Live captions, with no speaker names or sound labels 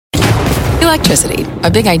Electricity, a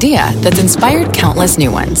big idea that's inspired countless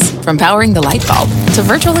new ones. From powering the light bulb to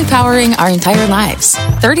virtually powering our entire lives.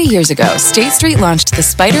 30 years ago, State Street launched the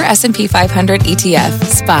Spider S&P 500 ETF,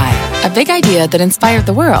 SPY. A big idea that inspired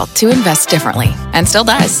the world to invest differently. And still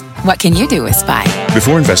does. What can you do with SPY?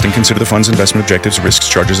 Before investing, consider the fund's investment objectives, risks,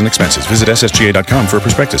 charges, and expenses. Visit ssga.com for a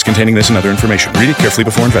prospectus containing this and other information. Read it carefully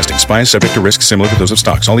before investing. SPY is subject to risks similar to those of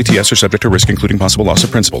stocks. All ETFs are subject to risk, including possible loss of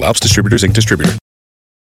principal. Alps Distributors, Inc. Distributor.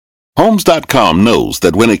 Homes.com knows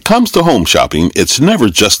that when it comes to home shopping, it's never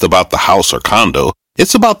just about the house or condo.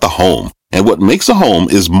 It's about the home. And what makes a home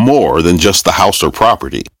is more than just the house or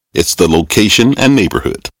property. It's the location and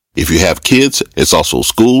neighborhood. If you have kids, it's also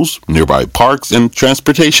schools, nearby parks, and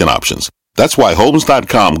transportation options. That's why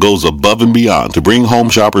Homes.com goes above and beyond to bring home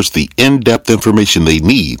shoppers the in-depth information they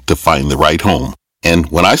need to find the right home. And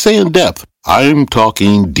when I say in-depth, I'm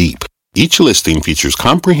talking deep. Each listing features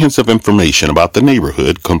comprehensive information about the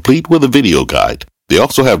neighborhood, complete with a video guide. They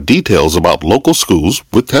also have details about local schools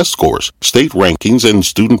with test scores, state rankings, and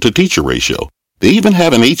student-to-teacher ratio. They even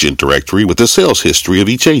have an agent directory with the sales history of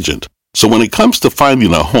each agent. So when it comes to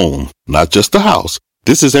finding a home, not just a house,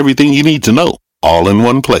 this is everything you need to know, all in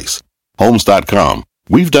one place. Homes.com.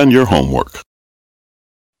 We've done your homework.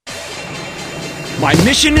 My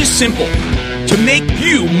mission is simple, to make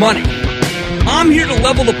you money. I'm here to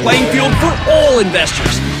level the playing field for all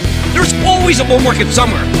investors. There's always a bull market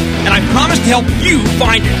somewhere, and I promise to help you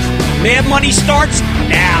find it. Mad Money starts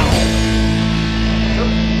now.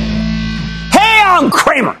 Hey, I'm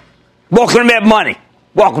Cramer. Welcome to Mad Money.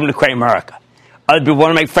 Welcome to Cramerica. Other people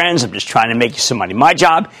want to make friends. I'm just trying to make you some money. My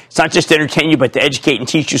job is not just to entertain you, but to educate and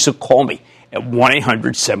teach you. So call me at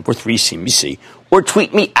 1-800-743-CNBC or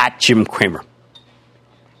tweet me at Jim Cramer.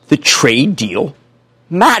 The trade deal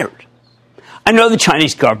mattered. I know the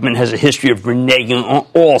Chinese government has a history of reneging on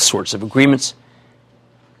all sorts of agreements,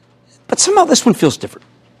 but somehow this one feels different.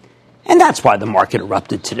 And that's why the market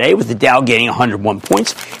erupted today, with the Dow gaining 101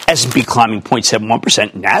 points, S&P climbing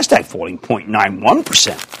 0.71%, NASDAQ falling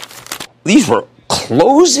 0.91%. These were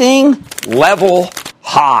closing level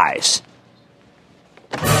highs.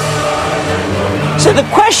 So the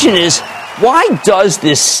question is, why does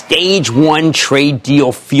this stage one trade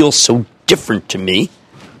deal feel so different to me?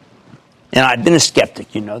 And I've been a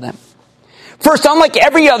skeptic, you know that. First, unlike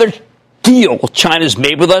every other deal China's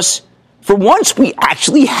made with us, for once we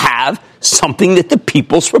actually have something that the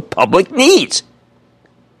People's Republic needs.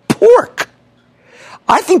 Pork.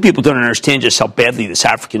 I think people don't understand just how badly this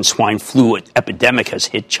African swine flu epidemic has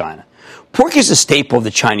hit China. Pork is a staple of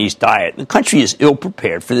the Chinese diet, and the country is ill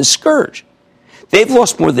prepared for this scourge. They've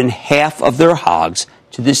lost more than half of their hogs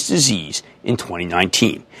to this disease in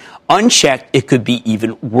 2019. Unchecked, it could be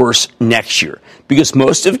even worse next year because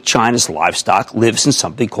most of China's livestock lives in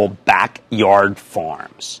something called backyard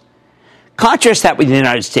farms. Contrast that with the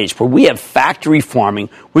United States, where we have factory farming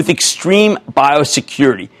with extreme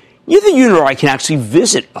biosecurity. Neither you nor I can actually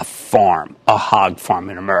visit a hog farm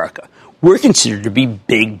in America. We're considered to be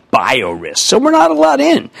big bio risks, so we're not allowed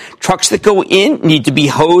in. Trucks that go in need to be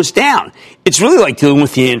hosed down. It's really like dealing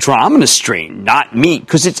with the Andromeda strain, not meat,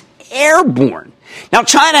 because it's airborne. Now,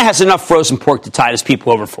 China has enough frozen pork to tide its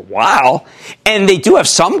people over for a while, and they do have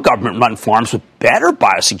some government-run farms with better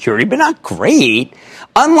biosecurity, but not great.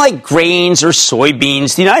 Unlike grains or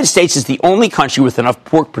soybeans, the United States is the only country with enough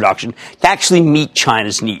pork production to actually meet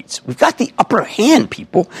China's needs. We've got the upper hand,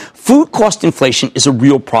 people. Food cost inflation is a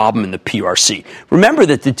real problem in the PRC. Remember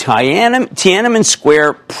that the Tiananmen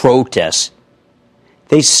Square protests,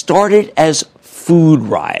 they started as food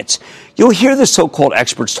riots. You'll hear the so-called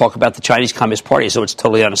experts talk about the Chinese Communist Party as though it's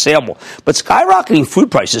totally unassailable. But skyrocketing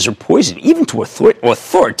food prices are poison, even to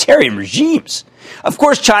authoritarian regimes. Of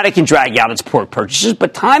course, China can drag out its pork purchases,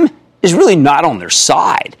 but time is really not on their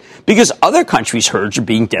side because other countries' herds are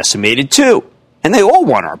being decimated too, and they all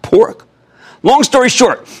want our pork. Long story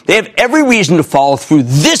short, they have every reason to follow through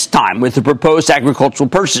this time with the proposed agricultural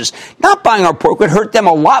purchases. Not buying our pork would hurt them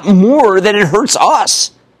a lot more than it hurts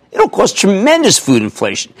us. It'll cause tremendous food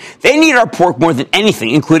inflation. They need our pork more than anything,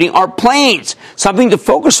 including our planes. Something to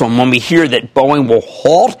focus on when we hear that Boeing will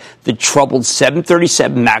halt the troubled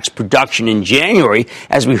 737 MAX production in January,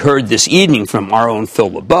 as we heard this evening from our own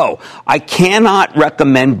Phil LeBeau. I cannot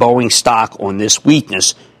recommend Boeing stock on this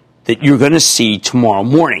weakness that you're going to see tomorrow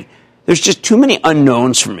morning. There's just too many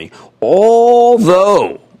unknowns for me.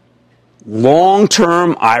 Although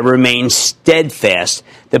long-term, I remain steadfast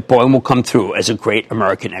that Boeing will come through as a great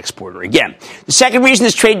American exporter again. The second reason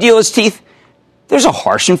this trade deal is teeth, there's a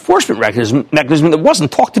harsh enforcement mechanism that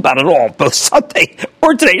wasn't talked about at all, both Sunday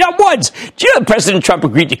or today, not once. Do you know President Trump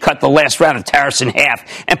agreed to cut the last round of tariffs in half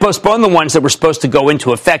and postpone the ones that were supposed to go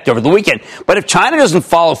into effect over the weekend? But if China doesn't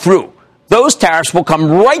follow through, those tariffs will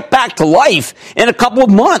come right back to life in a couple of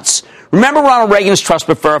months. Remember Ronald Reagan's trust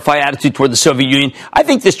but verify attitude toward the Soviet Union? I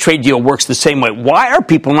think this trade deal works the same way. Why are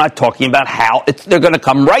people not talking about how they're going to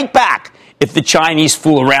come right back if the Chinese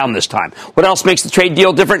fool around this time? What else makes the trade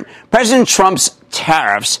deal different? President Trump's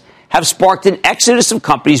tariffs have sparked an exodus of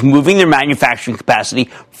companies moving their manufacturing capacity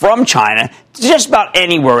from China to just about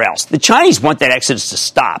anywhere else. The Chinese want that exodus to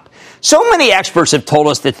stop. So many experts have told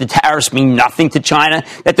us that the tariffs mean nothing to China,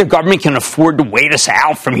 that their government can afford to wait us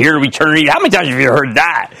out from here to eternity. How many times have you heard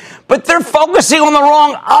that? But they're focusing on the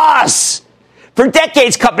wrong us. For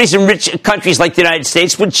decades, companies in rich countries like the United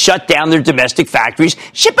States would shut down their domestic factories,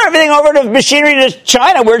 ship everything over to machinery to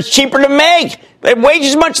China where it's cheaper to make, but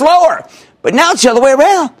wages much lower. But now it's the other way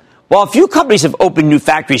around. While a few companies have opened new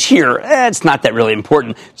factories here, it's not that really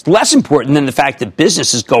important. It's less important than the fact that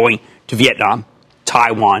business is going to Vietnam,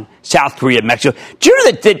 Taiwan, South Korea, Mexico. Do you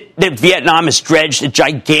know that Vietnam has dredged a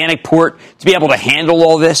gigantic port to be able to handle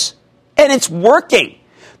all this? And it's working.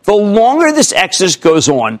 The longer this exodus goes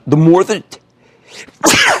on, the more that...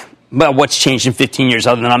 Well, what's changed in 15 years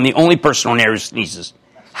other than I'm the only person on air who sneezes?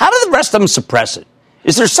 How do the rest of them suppress it?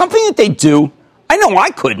 Is there something that they do? I know I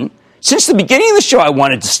couldn't. Since the beginning of the show, I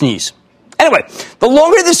wanted to sneeze. Anyway, the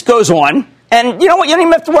longer this goes on, and you know what? You don't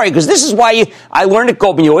even have to worry, because this is why I learned at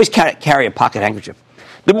Goldman, you always carry a pocket handkerchief.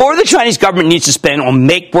 The more the Chinese government needs to spend on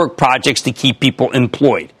make-work projects to keep people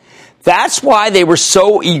employed. That's why they were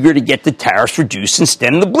so eager to get the tariffs reduced and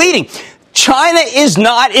stem the bleeding. China is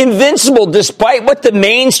not invincible, despite what the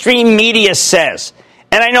mainstream media says.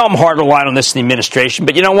 And I know I'm hard to line on this in the administration,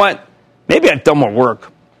 but you know what? Maybe I've done more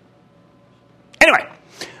work. Anyway,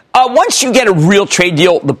 once you get a real trade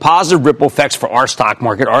deal, the positive ripple effects for our stock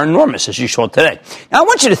market are enormous, as you saw today. Now, I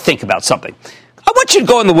want you to think about something. I want you to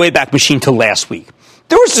go in the Wayback Machine to last week.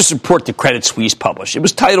 There was this report that Credit Suisse published. It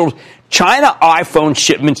was titled, China iPhone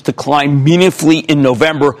Shipments Decline Meaningfully in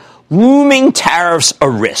November, Looming Tariffs a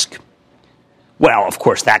Risk. Well, of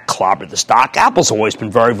course, that clobbered the stock. Apple's always been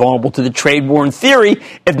very vulnerable to the trade war in theory,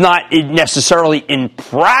 if not necessarily in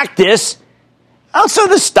practice. Also,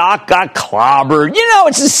 the stock got clobbered. You know,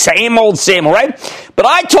 it's the same old, right? But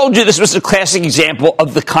I told you this was a classic example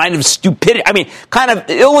of the kind of stupidity, kind of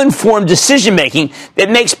ill-informed decision-making that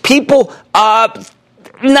makes people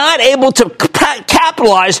not able to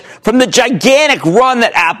capitalize from the gigantic run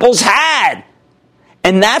that Apple's had.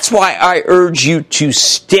 And that's why I urge you to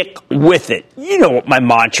stick with it. You know what my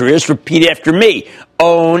mantra is. Repeat after me.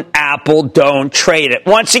 Own Apple, don't trade it.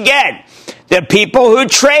 Once again, the people who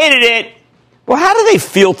traded it, well, how do they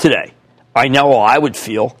feel today? I know how I would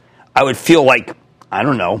feel. I would feel like, I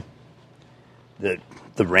don't know,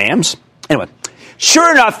 the Rams. Anyway,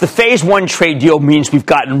 sure enough, the Phase 1 trade deal means we've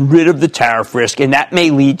gotten rid of the tariff risk, and that may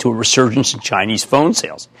lead to a resurgence in Chinese phone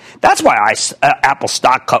sales. That's why Apple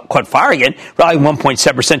stock caught fire again, rallying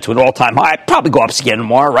 1.7% to an all-time high. It'd probably go up again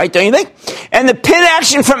tomorrow, right? Don't you think? And the pin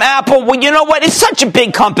action from Apple, well, you know what? It's such a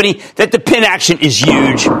big company that the pin action is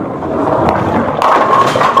huge.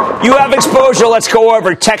 You have exposure. Let's go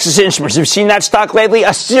over Texas Instruments. Have you seen that stock lately?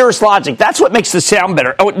 A Cirrus Logic. That's what makes the sound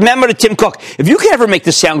better. Oh, remember to Tim Cook. If you can ever make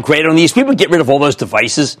the sound great on these, people get rid of all those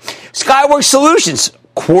devices. Skyworks Solutions.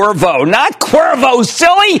 Cuervo. Not Cuervo,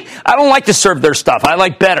 silly. I don't like to serve their stuff. I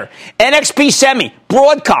like better. NXP Semi.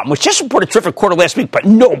 Broadcom, which just reported a terrific quarter last week, but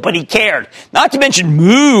nobody cared. Not to mention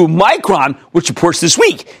Micron, which reports this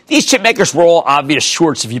week. These chip makers were all obvious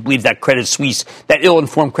shorts, if you believe that Credit Suisse, that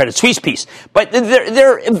ill-informed Credit Suisse piece. But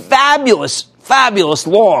they're fabulous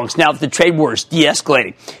longs now that the trade war is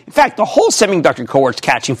de-escalating. In fact, the whole semiconductor cohort's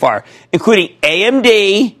catching fire, including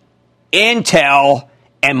AMD, Intel,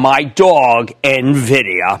 and my dog,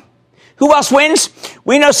 NVIDIA. Who else wins?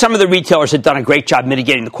 We know some of the retailers have done a great job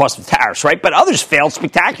mitigating the cost of tariffs, right? But others failed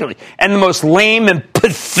spectacularly. And the most lame and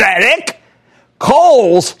pathetic,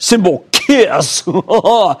 Kohl's, symbol KISS,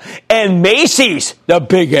 and Macy's, the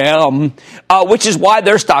big M, which is why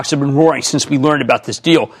their stocks have been roaring since we learned about this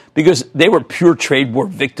deal, because they were pure trade war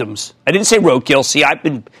victims. I didn't say roadkill. See, I've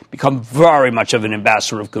become very much of an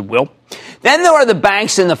ambassador of goodwill. Then there are the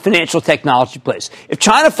banks and the financial technology plays. If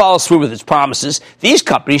China follows through with its promises, these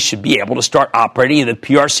companies should be able to start operating in the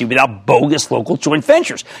PRC without bogus local joint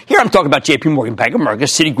ventures. Here I'm talking about JP Morgan, Bank of America,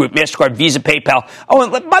 Citigroup, MasterCard, Visa, PayPal. Oh,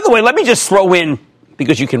 and by the way, let me just throw in,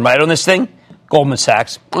 because you can write on this thing, Goldman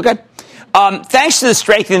Sachs. Okay? Thanks to the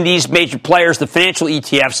strength in these major players, the financial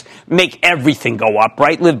ETFs make everything go up,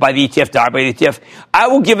 right? Live by the ETF, die by the ETF. I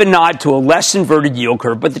will give a nod to a less inverted yield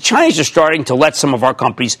curve, but the Chinese are starting to let some of our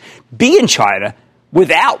companies be in China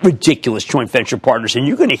without ridiculous joint venture partners, and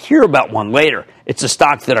you're going to hear about one later. It's a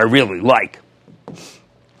stock that I really like.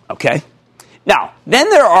 Okay? Now, then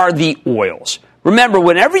there are the oils. Remember,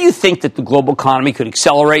 whenever you think that the global economy could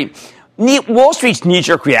accelerate, Wall Street's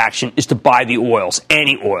knee-jerk reaction is to buy the oils,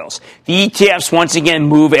 any oils. The ETFs once again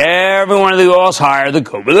move every one of the oils higher, the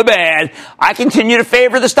good or the bad. I continue to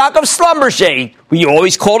favor the stock of Schlumberger. We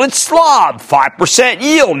always called it slob, 5%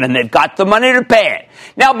 yield, and they've got the money to pay it.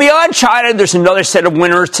 Now, beyond China, there's another set of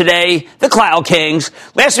winners today, the Cloud Kings.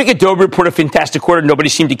 Last week, Adobe reported a fantastic quarter. Nobody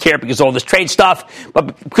seemed to care because of all this trade stuff.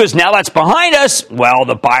 But because now that's behind us, well,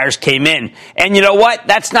 the buyers came in. And you know what?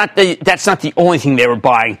 That's not the only thing they were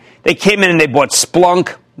buying. They came in and they bought Splunk,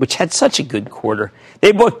 which had such a good quarter.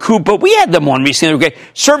 They bought Coupa. We had them on recently. Okay.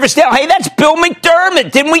 ServiceNow. Hey, that's Bill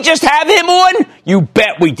McDermott. Didn't we just have him on? You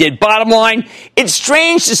bet we did. Bottom line, it's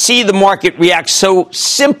strange to see the market react so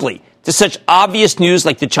simply to such obvious news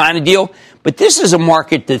like the China deal, but this is a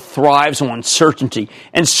market that thrives on uncertainty,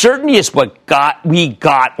 and certainty is what we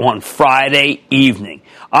got on Friday evening.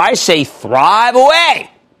 I say thrive away,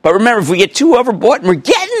 but remember, if we get too overbought, and we're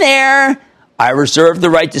getting there, I reserve the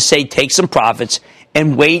right to say take some profits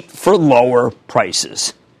and wait for lower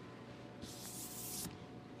prices.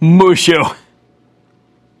 Mushu.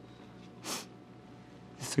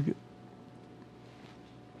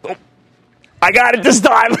 I got it this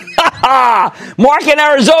time. Mark in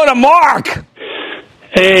Arizona. Mark.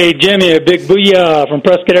 Hey, Jimmy, a big booyah from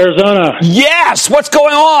Prescott, Arizona. Yes. What's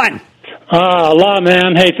going on? A lot,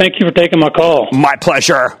 man. Hey, thank you for taking my call. My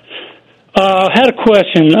pleasure. Had a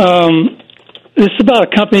question. This is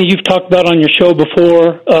about a company you've talked about on your show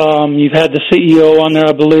before. You've had the CEO on there,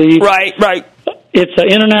 I believe. Right. It's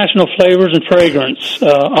International Flavors and Fragrance,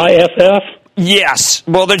 IFF. Yes.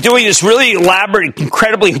 Well, they're doing this really elaborate,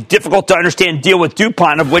 incredibly difficult to understand deal with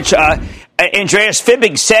DuPont, of which Andreas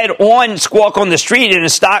Fibbig said on Squawk on the Street in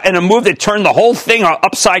a move that turned the whole thing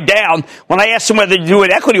upside down. When I asked him whether to do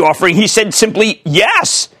an equity offering, he said simply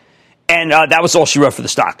yes. And that was all she wrote for the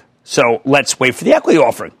stock. So let's wait for the equity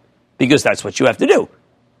offering, because that's what you have to do.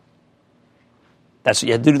 That's what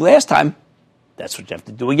you had to do last time. That's what you have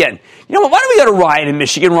to do again. You know what? Why don't we go to Ryan in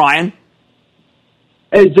Michigan? Ryan.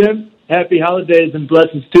 Hey, Jim. Happy holidays and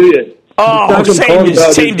blessings to you. Oh, same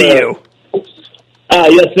to you.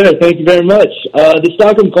 Yes, sir. Thank you very much. The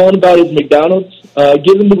stock I'm calling about is McDonald's.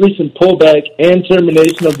 Given the recent pullback and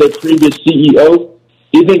termination of their previous CEO,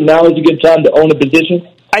 do you think now is a good time to own a position?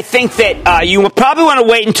 I think that you probably want to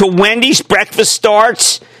wait until Wendy's breakfast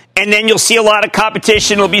starts, and then you'll see a lot of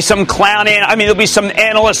competition. There'll be some there'll be some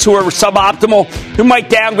analysts who are suboptimal who might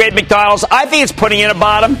downgrade McDonald's. I think it's putting in a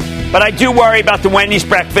bottom, but I do worry about the Wendy's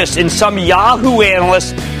breakfast and some Yahoo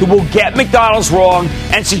analysts who will get McDonald's wrong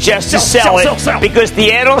and suggest to sell it because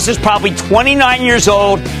the analyst is probably 29 years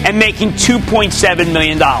old and making $2.7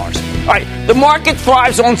 million. All right, the market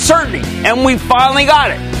thrives on certainty, and we finally got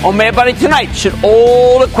it. On Mad Money tonight, should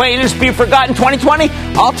old acquaintance be forgotten 2020?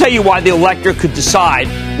 I'll tell you why the electorate could decide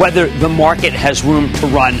whether the market has room to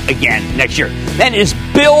run again next year. Then is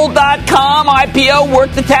Bill.com IPO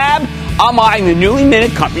worth the tab? I'm eyeing the newly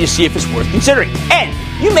minted company to see if it's worth considering. And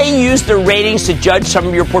you may use the ratings to judge some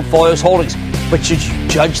of your portfolio's holdings, but should you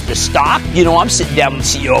judge the stock? You know, I'm sitting down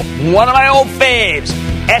with the CEO of one of my old faves,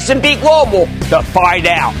 S&P Global, to find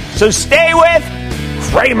out. So stay with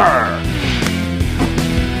Cramer.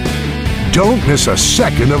 Don't miss a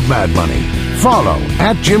second of Mad Money. Follow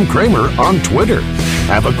 @Jim Cramer on Twitter.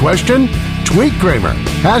 Have a question? Tweet Cramer.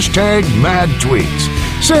 #MadTweets.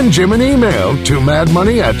 Send Jim an email to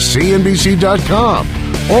madmoney@cnbc.com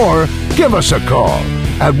or give us a call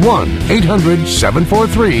at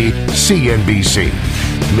 1-800-743-CNBC.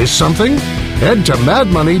 Miss something? Head to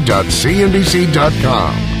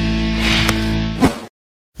madmoney.cnbc.com.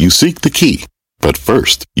 You seek the key, but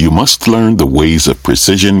first, you must learn the ways of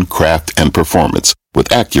precision, craft, and performance with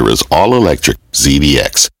Acura's all-electric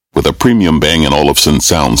ZDX. With a premium Bang & Olufsen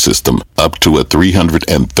sound system up to a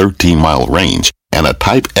 313-mile range and a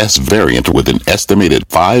Type S variant with an estimated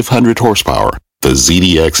 500 horsepower, the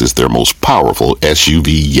ZDX is their most powerful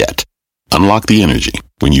SUV yet. Unlock the energy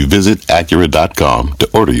when you visit Acura.com to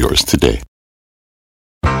order yours today.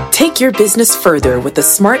 Take your business further with the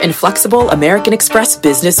smart and flexible American Express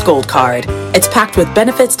Business Gold Card. It's packed with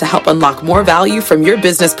benefits to help unlock more value from your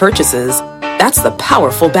business purchases. That's the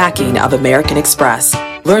powerful backing of American Express.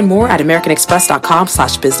 Learn more at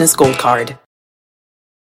americanexpress.com/businessgoldcard.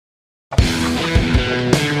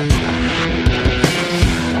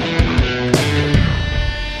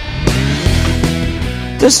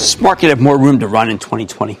 Does this market have more room to run in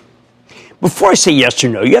 2020? Before I say yes or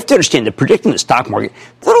no, you have to understand that predicting the stock market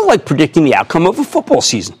is a little like predicting the outcome of a football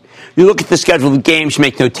season. You look at the schedule of games, you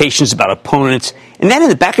make notations about opponents, and then in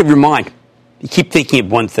the back of your mind, you keep thinking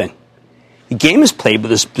of one thing. The game is played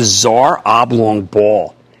with this bizarre oblong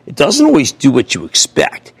ball. It doesn't always do what you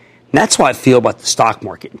expect. And that's how I feel about the stock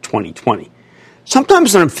market in 2020.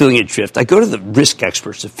 Sometimes when I'm feeling adrift, I go to the risk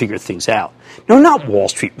experts to figure things out. No, not Wall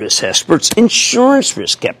Street risk experts, insurance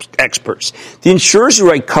risk experts. The insurers who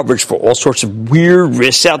write coverage for all sorts of weird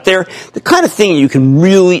risks out there, the kind of thing it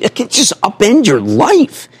can just upend your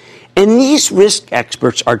life. And these risk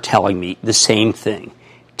experts are telling me the same thing.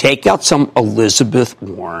 Take out some Elizabeth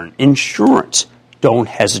Warren insurance. Don't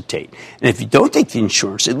hesitate. And if you don't take the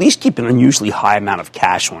insurance, at least keep an unusually high amount of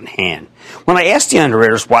cash on hand. When I ask the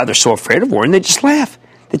underwriters why they're so afraid of Warren, they just laugh.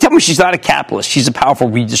 They tell me she's not a capitalist. She's a powerful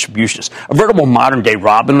redistributionist, a veritable modern-day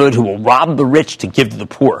Robin Hood who will rob the rich to give to the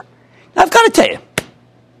poor. Now, I've got to tell you,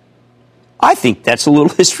 I think that's a little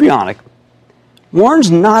histrionic.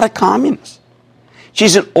 Warren's not a communist.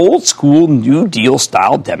 She's an old-school New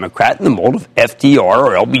Deal-style Democrat in the mold of FDR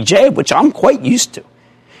or LBJ, which I'm quite used to.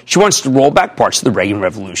 She wants to roll back parts of the Reagan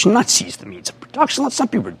Revolution, not seize the means of production. Let's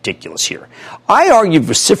not be ridiculous here. I argued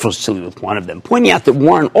vociferously with one of them, pointing out that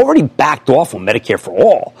Warren already backed off on Medicare for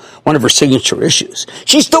All, one of her signature issues.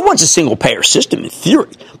 She still wants a single-payer system in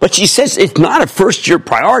theory, but she says it's not a first-year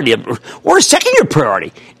priority or a second-year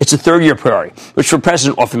priority. It's a third-year priority, which for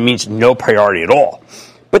president often means no priority at all.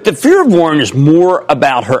 But the fear of Warren is more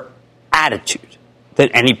about her attitude than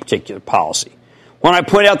any particular policy. When I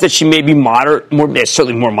point out that she may be moderate,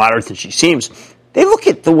 certainly more moderate than she seems, they look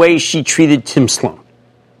at the way she treated Tim Sloan,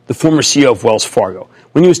 the former CEO of Wells Fargo,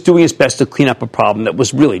 when he was doing his best to clean up a problem that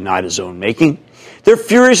was really not his own making. They're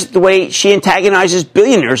furious at the way she antagonizes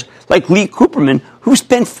billionaires like Lee Cooperman, who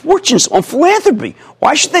spend fortunes on philanthropy.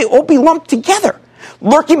 Why should they all be lumped together?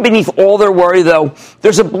 Lurking beneath all their worry, though,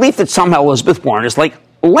 there's a belief that somehow Elizabeth Warren is like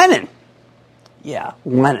Lenin. Yeah,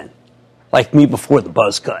 Lenin. Like me before the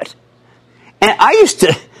buzz cut. And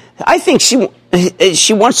I think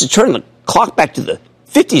she wants to turn the clock back to the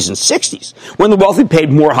 50s and 60s, when the wealthy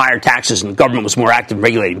paid more higher taxes and the government was more active in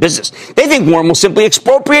regulating business. They think Warren will simply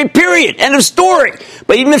expropriate, period. End of story.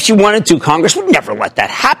 But even if she wanted to, Congress would never let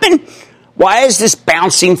that happen. Why is this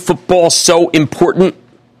bouncing football so important?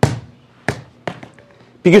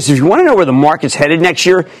 Because if you want to know where the market's headed next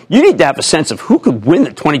year, you need to have a sense of who could win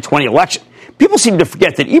the 2020 election. People seem to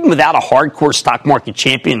forget that even without a hardcore stock market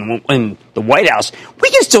champion in the White House,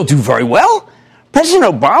 we can still do very well. President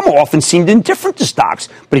Obama often seemed indifferent to stocks,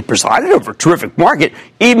 but he presided over a terrific market,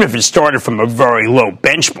 even if it started from a very low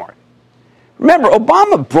benchmark. Remember,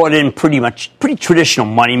 Obama brought in pretty traditional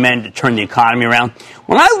money men to turn the economy around.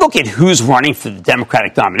 When I look at who's running for the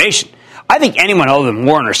Democratic nomination, I think anyone other than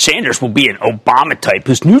Warren or Sanders will be an Obama type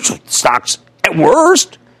who's neutral to stocks at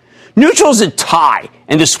worst. Neutral is a tie,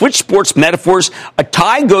 and to switch sports metaphors, a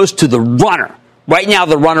tie goes to the runner. Right now,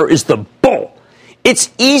 the runner is the bull. It's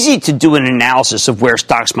easy to do an analysis of where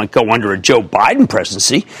stocks might go under a Joe Biden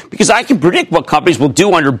presidency because I can predict what companies will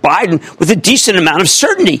do under Biden with a decent amount of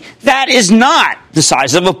certainty. That is not the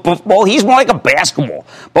size of a football. He's more like a basketball.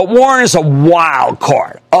 But Warren is a wild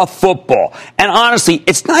card, a football. And honestly,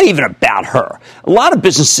 it's not even about her. A lot of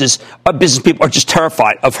business people are just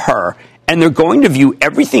terrified of her. And they're going to view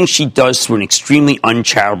everything she does through an extremely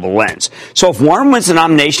uncharitable lens. So if Warren wins the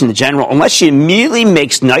nomination in general, unless she immediately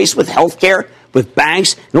makes nice with healthcare, with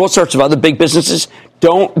banks, and all sorts of other big businesses,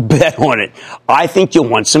 don't bet on it. I think you'll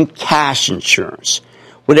want some cash insurance.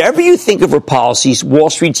 Whatever you think of her policies, Wall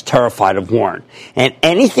Street's terrified of Warren. And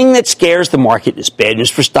anything that scares the market is bad news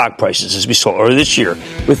for stock prices, as we saw earlier this year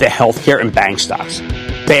with the healthcare and bank stocks.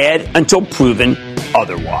 Bad until proven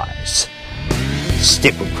otherwise.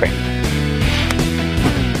 Stick with Cramer.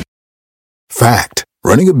 Fact.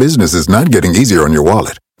 Running a business is not getting easier on your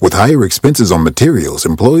wallet. With higher expenses on materials,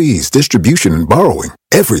 employees, distribution, and borrowing,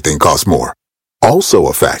 everything costs more. Also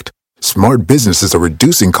a fact. Smart businesses are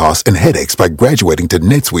reducing costs and headaches by graduating to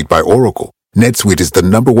NetSuite by Oracle. NetSuite is the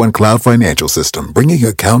 #1 cloud financial system, bringing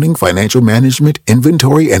accounting, financial management,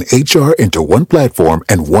 inventory, and HR into one platform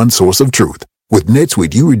and one source of truth. With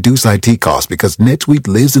NetSuite, you reduce IT costs because NetSuite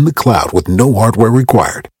lives in the cloud with no hardware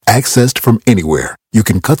required. Accessed from anywhere. You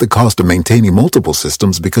can cut the cost of maintaining multiple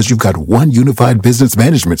systems because you've got one unified business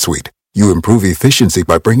management suite. You improve efficiency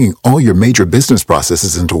by bringing all your major business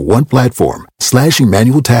processes into one platform, slashing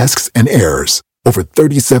manual tasks and errors. Over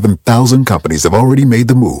 37,000 companies have already made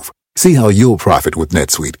the move. See how you'll profit with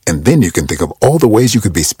NetSuite, and then you can think of all the ways you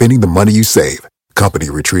could be spending the money you save. Company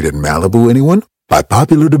retreat in Malibu, anyone? By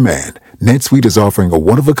popular demand, NetSuite is offering a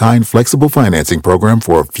one-of-a-kind flexible financing program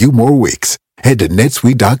for a few more weeks. Head to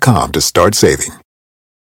netsuite.com to start saving.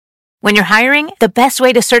 When you're hiring, the best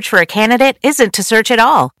way to search for a candidate isn't to search at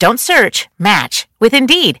all. Don't search, match with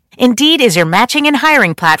Indeed. Indeed is your matching and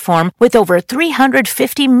hiring platform with over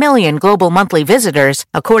 350 million global monthly visitors,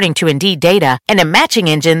 according to Indeed data, and a matching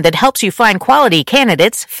engine that helps you find quality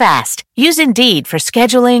candidates fast. Use Indeed for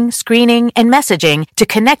scheduling, screening, and messaging to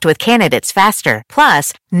connect with candidates faster.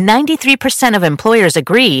 Plus, 93% of employers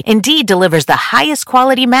agree Indeed delivers the highest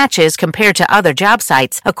quality matches compared to other job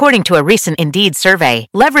sites, according to a recent Indeed survey.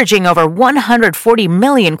 Leveraging over 140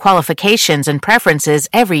 million qualifications and preferences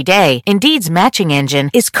every day, Indeed's matching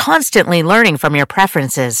engine is constantly learning from your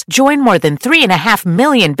preferences. Join more than 3.5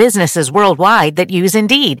 million businesses worldwide that use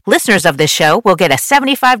Indeed. Listeners of this show will get a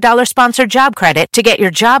 $75 sponsored job credit to get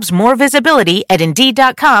your jobs more visibility at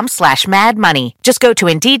Indeed.com/madmoney. Just go to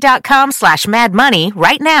Indeed.com/madmoney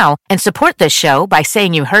right now and support this show by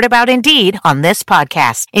saying you heard about Indeed on this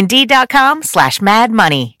podcast.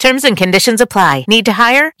 Indeed.com/madmoney. Terms and conditions apply. Need to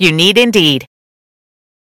hire? You need Indeed.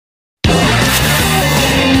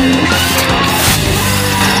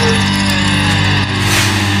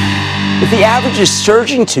 With the averages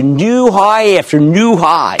surging to new high after new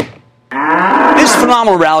high, this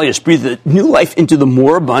phenomenal rally has breathed new life into the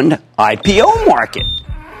moribund IPO market.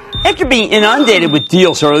 After being inundated with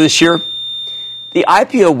deals earlier this year, the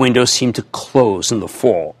IPO window seemed to close in the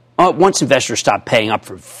fall. Once investors stopped paying up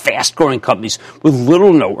for fast-growing companies with little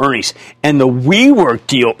or no earnings, and the WeWork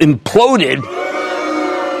deal imploded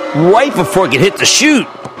right before it could hit the chute.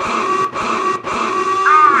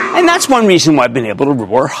 And that's one reason why I've been able to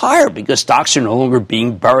roar higher, because stocks are no longer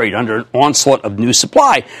being buried under an onslaught of new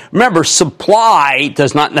supply. Remember, supply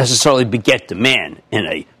does not necessarily beget demand in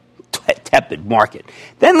a tepid market.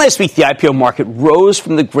 Then last week, the IPO market rose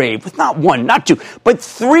from the grave with not one, not two, but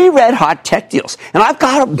 3 red-hot tech deals. And I've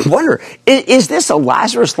got to wonder, is this a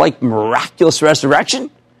Lazarus-like miraculous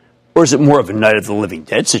resurrection? Or is it more of a Night of the Living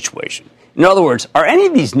Dead situation? In other words, are any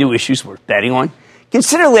of these new issues worth betting on?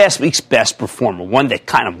 Consider last week's best performer, one that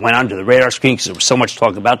kind of went under the radar screen because there was so much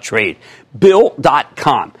talk about trade.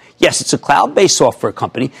 Bill.com. Yes, it's a cloud-based software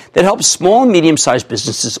company that helps small and medium-sized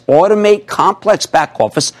businesses automate complex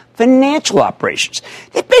back-office financial operations.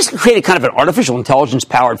 They basically created kind of an artificial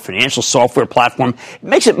intelligence-powered financial software platform. It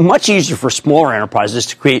makes it much easier for smaller enterprises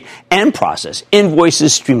to create and process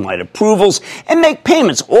invoices, streamline approvals, and make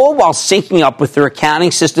payments, all while syncing up with their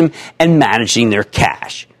accounting system and managing their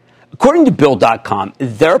cash. According to Bill.com,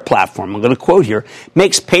 their platform, I'm going to quote here,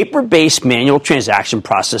 makes paper-based manual transaction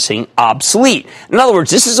processing obsolete. In other words,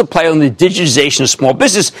 this is a play on the digitization of small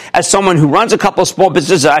business. As someone who runs a couple of small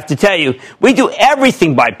businesses, I have to tell you, we do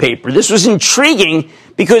everything by paper. This was intriguing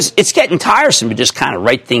because it's getting tiresome to just kind of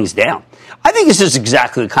write things down. I think this is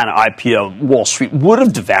exactly the kind of IPO Wall Street would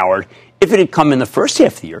have devoured if it had come in the first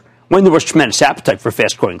half of the year, when there was tremendous appetite for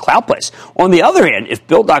fast-growing cloud plays. On the other hand, if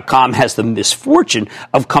Bill.com has the misfortune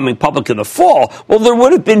of coming public in the fall, well, there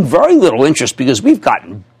would have been very little interest because we've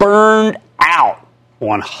gotten burned out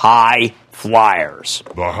on high flyers.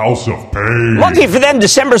 The House of Pain. Lucky for them,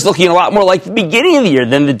 December's looking a lot more like the beginning of the year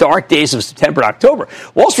than the dark days of September and October.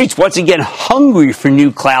 Wall Street's once again hungry for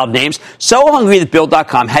new cloud names, so hungry that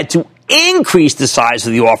Bill.com had to increase the size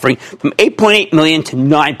of the offering from $8.8 million to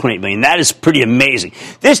 $9.8 million. That is pretty amazing.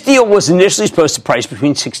 This deal was initially supposed to price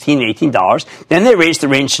between $16 and $18. Then they raised the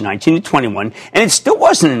range to $19 to $21, and it still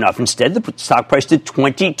wasn't enough. Instead, the stock price to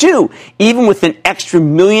 $22, even with an extra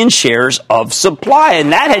million shares of supply,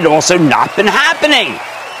 and that had also not been happening.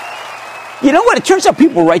 You know what? It turns out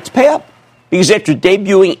people were right to pay up, because after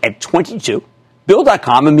debuting at $22,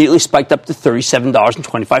 Bill.com immediately spiked up to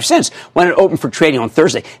 $37.25 when it opened for trading on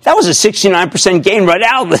Thursday. That was a 69% gain right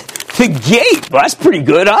out of the gate. Well, that's pretty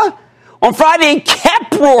good, huh? On Friday, it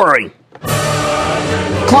kept roaring,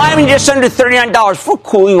 climbing just under $39 before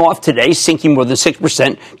cooling off today, sinking more than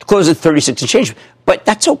 6% to close at 36 and change. But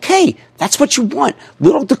that's okay. That's what you want.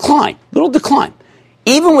 Little decline, little decline.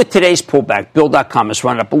 Even with today's pullback, Bill.com has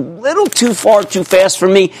run up a little too far, too fast for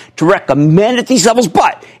me to recommend at these levels.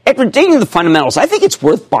 But after digging the fundamentals, I think it's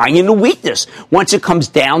worth buying into weakness once it comes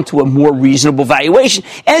down to a more reasonable valuation.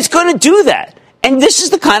 And it's going to do that. And this is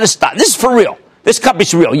the kind of stock. This is for real. This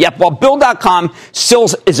company's real. Yep, while Bill.com still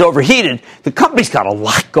is overheated, the company's got a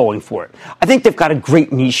lot going for it. I think they've got a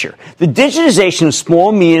great niche here. The digitization of small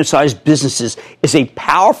and medium-sized businesses is a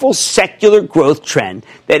powerful secular growth trend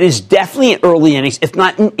that is definitely in early innings, if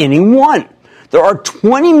not in inning one. There are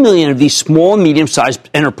 20 million of these small and medium-sized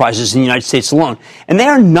enterprises in the United States alone, and they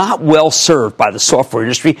are not well served by the software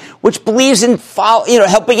industry, which believes in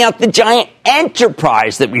helping out the giant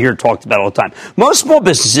enterprise that we hear talked about all the time. Most small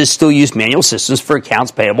businesses still use manual systems for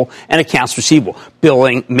accounts payable and accounts receivable,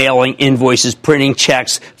 billing, mailing invoices, printing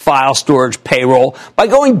checks, file storage, payroll. By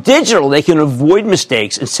going digital, they can avoid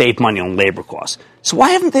mistakes and save money on labor costs. So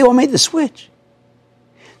why haven't they all made the switch?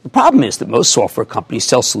 The problem is that most software companies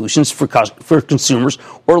sell solutions for consumers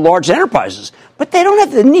or large enterprises, but they don't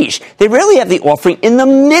have the niche. They rarely have the offering in the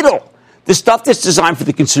middle. The stuff that's designed for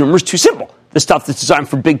the consumer is too simple. The stuff that's designed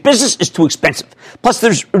for big business is too expensive. Plus,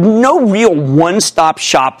 there's no real one-stop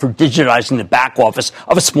shop for digitizing the back office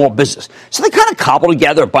of a small business. So they kind of cobble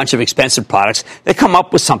together a bunch of expensive products that come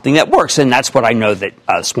up with something that works, and that's what I know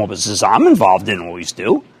that small businesses I'm involved in always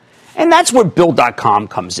do. And that's where Bill.com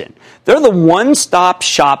comes in. They're the one-stop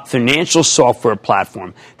shop financial software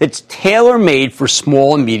platform that's tailor-made for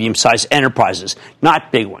small and medium-sized enterprises,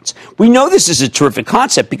 not big ones. We know this is a terrific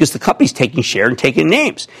concept because the company's taking share and taking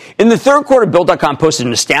names. In the third quarter, Bill.com posted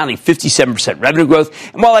an astounding 57% revenue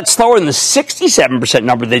growth, and while that's slower than the 67%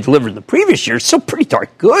 number they delivered in the previous year, it's still pretty darn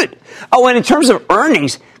good. Oh, and in terms of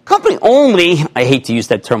earnings, company only, I hate to use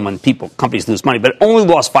that term when companies lose money, but only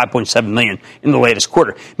lost $5.7 million in the latest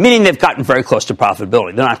quarter, meaning they've gotten very close to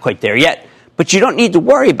profitability. They're not quite there yet. But you don't need to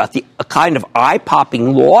worry about the kind of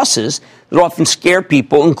eye-popping losses that often scare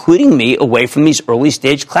people, including me, away from these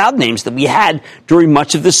early-stage cloud names that we had during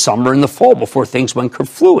much of the summer and the fall before things went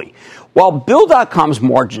kerflooey. While Bill.com's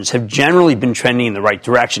margins have generally been trending in the right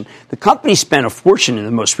direction, the company spent a fortune in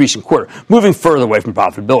the most recent quarter, moving further away from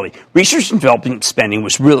profitability. Research and development spending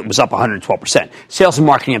was up 112%. Sales and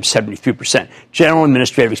marketing up 73%. General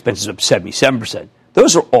administrative expenses up 77%.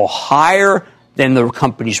 Those are all higher than the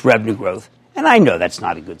company's revenue growth, and I know that's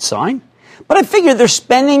not a good sign. But I figure they're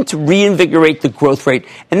spending to reinvigorate the growth rate,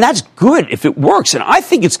 and that's good if it works, and I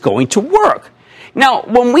think it's going to work. Now,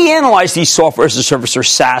 when we analyze these software as a service or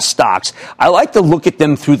SaaS stocks, I like to look at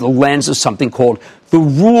them through the lens of something called the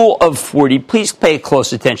Rule of 40. Please pay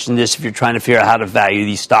close attention to this if you're trying to figure out how to value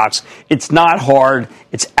these stocks. It's not hard.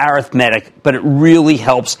 It's arithmetic, but it really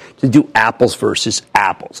helps to do apples versus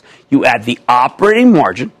apples. You add the operating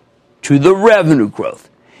margin to the revenue growth.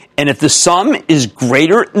 And if the sum is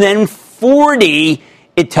greater than 40,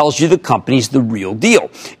 it tells you the company's the real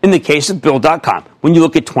deal. In the case of Bill.com, when you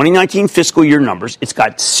look at 2019 fiscal year numbers, it's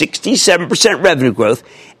got 67% revenue growth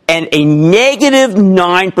and a negative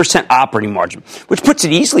 9% operating margin, which puts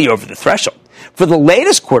it easily over the threshold. For the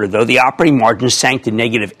latest quarter, though, the operating margin sank to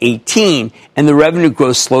negative 18 and the revenue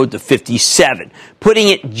growth slowed to 57, putting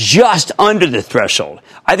it just under the threshold.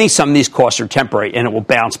 I think some of these costs are temporary and it will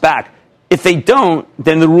bounce back. If they don't,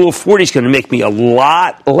 then the Rule of 40 is going to make me a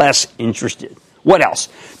lot less interested. What else?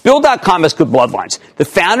 Bill.com has good bloodlines. The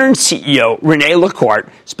founder and CEO, Rene Lacroix,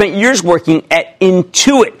 spent years working at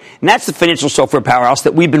Intuit, and that's the financial software powerhouse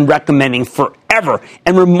that we've been recommending forever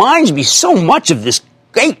and reminds me so much of this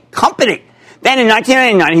great company. Then in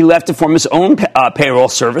 1999, he left to form his own payroll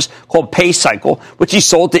service called PayCycle, which he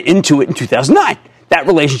sold to Intuit in 2009. That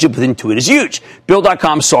relationship with Intuit is huge.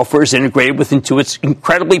 Bill.com software is integrated with Intuit's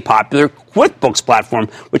incredibly popular QuickBooks platform,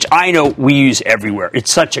 which I know we use everywhere. It's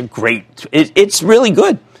such a it's really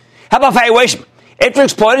good. How about valuation? After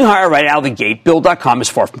exploding higher right out of the gate, Bill.com is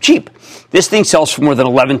far from cheap. This thing sells for more than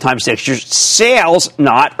 11 times next year's sales,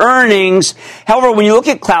 not earnings. However, when you look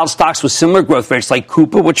at cloud stocks with similar growth rates like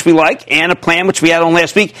Coupa, which we like, Anaplan, which we had on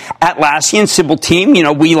last week, Atlassian, Sybil Team,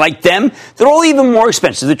 we like them. They're all even more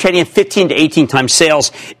expensive. They're trading at 15 to 18 times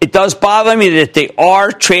sales. It does bother me that they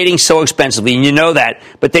are trading so expensively, and you know that,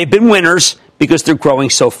 but they've been winners because they're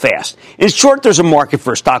growing so fast. In short, there's a market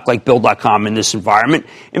for a stock like Bill.com in this environment.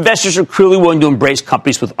 Investors are clearly willing to embrace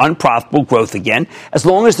companies with unprofitable growth again, as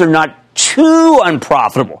long as they're not too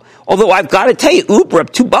unprofitable. Although I've got to tell you, Uber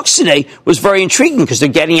up $2 today was very intriguing because they're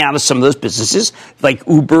getting out of some of those businesses like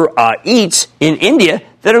Uber Eats in India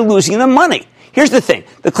that are losing them money. Here's the thing.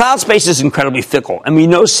 The cloud space is incredibly fickle, and we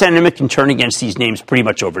know sentiment can turn against these names pretty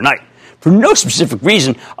much overnight, for no specific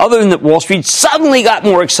reason other than that Wall Street suddenly got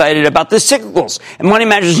more excited about the cyclicals. And money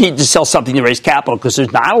managers need to sell something to raise capital because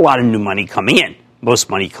there's not a lot of new money coming in.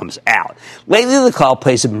 Most money comes out. Lately, the cloud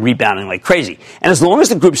plays have been rebounding like crazy. And as long as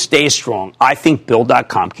the group stays strong, I think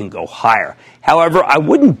Bill.com can go higher. However, I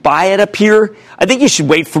wouldn't buy it up here. I think you should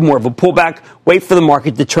wait for more of a pullback, wait for the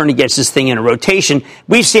market to turn against this thing in a rotation.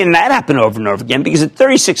 We've seen that happen over and over again because at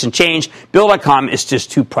 36 and change, Bill.com is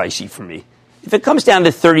just too pricey for me. If it comes down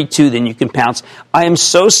to 32, then you can pounce. I am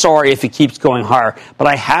so sorry if it keeps going higher, but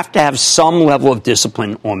I have to have some level of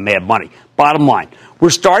discipline on mad money. Bottom line, We're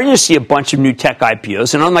starting to see a bunch of new tech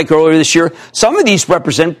IPOs, and unlike earlier this year, some of these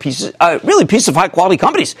represent pieces of high-quality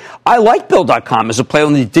companies. I like Bill.com as a play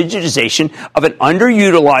on the digitization of an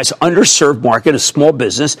underutilized, underserved market of small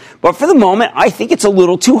business, but for the moment, I think it's a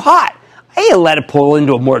little too hot. I let it pull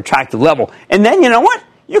into a more attractive level, and then, you know what?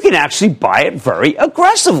 You can actually buy it very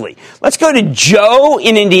aggressively. Let's go to Joe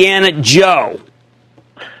in Indiana. Joe.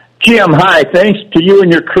 Jim, hi. Thanks to you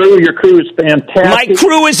and your crew. Your crew is fantastic. My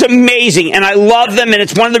crew is amazing, and I love them, and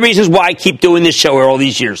it's one of the reasons why I keep doing this show all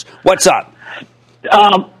these years. What's up?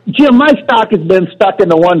 Jim, my stock has been stuck in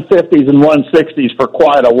the 150s and 160s for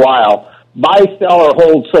quite a while. Buy, sell, or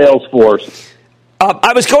hold Salesforce.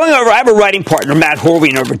 I was going over, I have a writing partner, Matt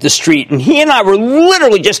Horween, over at The Street, and he and I were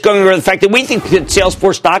literally just going over the fact that we think that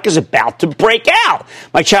Salesforce stock is about to break out.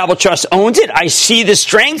 My Travel Trust owns it. I see the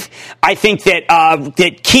strength. I think that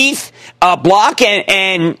that Keith Block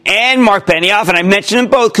and Mark Benioff, and I mentioned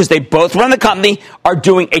them both because they both run the company, are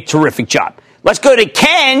doing a terrific job. Let's go to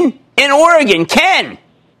Ken in Oregon. Ken.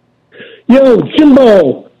 Yo,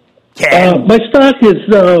 Jimbo. Ken. My stock is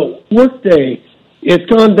Workday. It's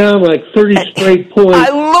gone down like 30 straight points.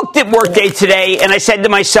 I looked at Workday today, and I said to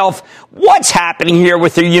myself, what's happening here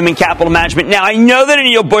with their human capital management? Now, I know that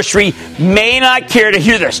Anil Bushri may not care to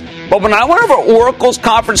hear this, but when I went over Oracle's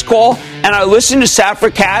conference call, and I listened to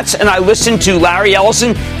Safra Katz, and I listened to Larry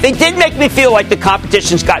Ellison, they did make me feel like the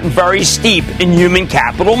competition's gotten very steep in human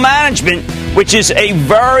capital management, which is a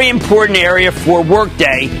very important area for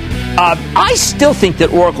Workday. I still think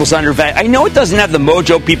that Oracle's undervalued. I know it doesn't have the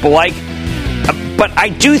mojo people like, but I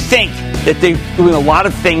do think that they're doing a lot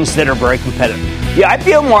of things that are very competitive. The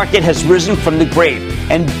IPO market has risen from the grave,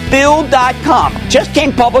 and Bill.com just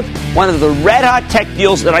came public, one of the red-hot tech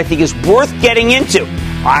deals that I think is worth getting into.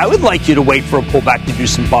 I would like you to wait for a pullback to do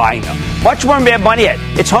some buying, though. Much more Mad Money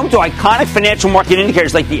ahead. It's home to iconic financial market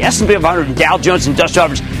indicators like the S&P 500 and Dow Jones Industrial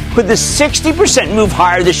Average. Could the 60% move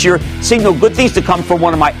higher this year signal good things to come for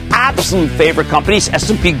one of my absolute favorite companies,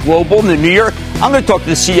 S&P Global in the new year? I'm going to talk to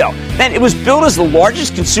the CEO. Man, it was billed as the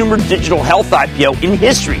largest consumer digital health IPO in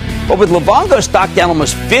history. But with Livongo stock down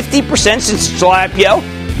almost 50% since its July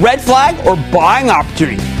IPO, red flag or buying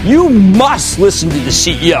opportunity? You must listen to the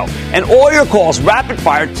CEO. And all your calls rapid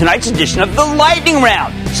fire tonight's edition of the Lightning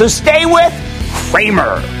Round. So stay with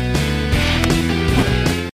Cramer.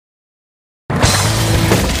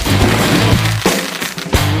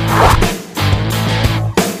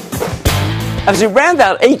 As we round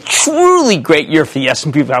out a truly great year for the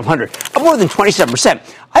S&P 500, up more than 27%,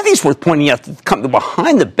 I think it's worth pointing out that the company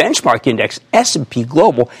behind the benchmark index, S&P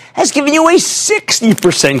Global, has given you a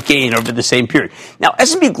 60% gain over the same period. Now,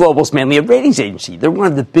 S&P Global is mainly a ratings agency. They're one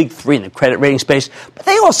of the big three in the credit rating space, but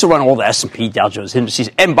they also run all the S&P Dow Jones indices.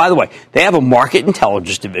 And by the way, they have a market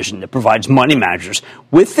intelligence division that provides money managers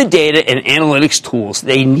with the data and analytics tools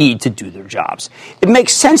they need to do their jobs. It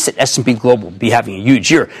makes sense that S&P Global will be having a huge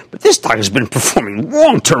year, but this stock has been performing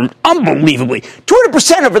long-term unbelievably,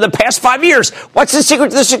 200% over the past 5 years. What's the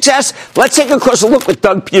secret to the success? Let's take a closer look with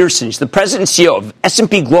Doug Peterson. He's the president and CEO of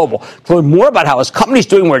S&P Global to learn more about how his company's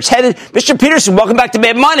doing, where it's headed. Mr. Peterson, welcome back to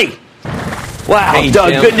Mad Money. Wow, hey,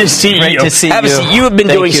 Doug, Jim. good to see Great you. to see Have a you. seat. You have been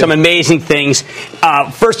Thank doing you. some amazing things.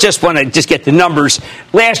 First, just want to get the numbers.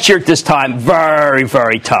 Last year at this time, very,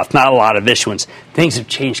 very tough. Not a lot of issuance. Things have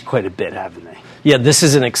changed quite a bit, haven't they? Yeah, this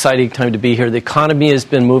is an exciting time to be here. The economy has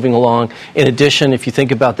been moving along. In addition, if you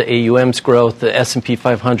think about the AUM's growth, the S&P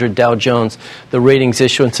 500, Dow Jones, the ratings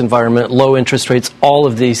issuance environment, low interest rates, all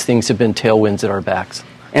of these things have been tailwinds at our backs.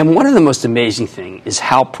 And one of the most amazing things is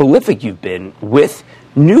how prolific you've been with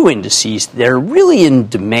new indices that are really in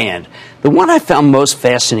demand. The one I found most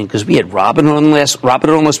fascinating, because we had Robin on last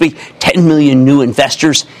week, 10 million new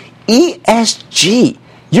investors, ESG.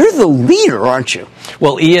 You're the leader, aren't you?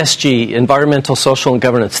 Well, ESG, environmental, social, and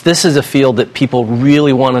governance, this is a field that people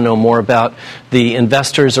really want to know more about. The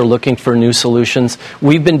investors are looking for new solutions.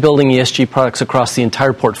 We've been building ESG products across the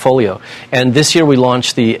entire portfolio. And this year we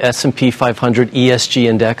launched the S&P 500 ESG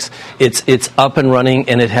Index. It's up and running,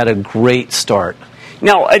 and it had a great start.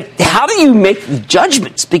 Now, how do you make the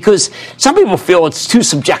judgments? Because some people feel it's too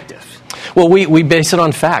subjective. Well, we base it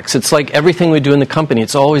on facts. It's like everything we do in the company.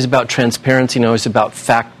 It's always about transparency and always about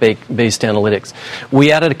fact-based analytics.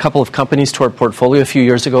 We added a couple of companies to our portfolio a few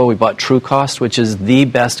years ago. We bought TrueCost, which is the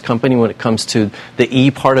best company when it comes to the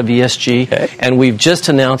E part of ESG. Okay. And we've just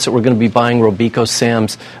announced that we're going to be buying Robeco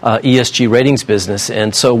Sam's ESG ratings business.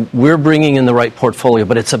 And so we're bringing in the right portfolio,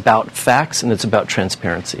 but it's about facts and it's about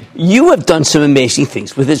transparency. You have done some amazing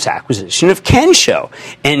things with this acquisition of Kensho.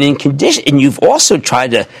 And in condition, and you've also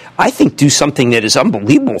tried to, I think, do something that is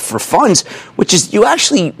unbelievable for funds, which is you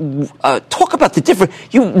actually talk about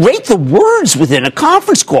you rate the words within a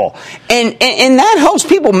conference call, and that helps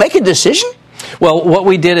people make a decision. Well, what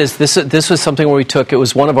we did is this was something where it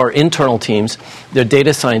was one of our internal teams, the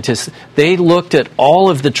data scientists. They looked at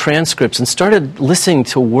all of the transcripts and started listening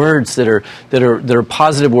to words that are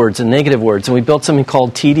positive words and negative words. And we built something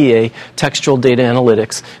called TDA, Textual Data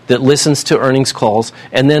Analytics, that listens to earnings calls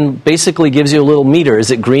and then basically gives you a little meter.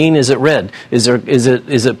 Is it green? Is it red? Is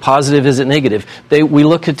it positive? Is it negative? We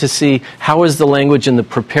look at to see how is the language in the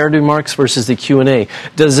prepared remarks versus the Q&A.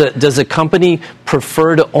 Does a company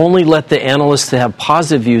prefer to only let the analysts to have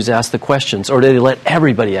positive views ask the questions, or do they let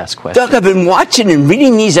everybody ask questions? Doug, I've been watching and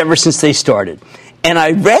reading these ever since they started. And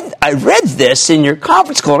I read this in your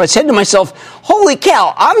conference call, and I said to myself, holy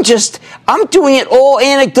cow, I'm doing it all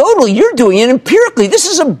anecdotally. You're doing it empirically. This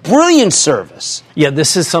is a brilliant service. Yeah,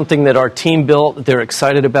 this is something that our team built. They're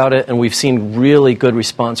excited about it, and we've seen really good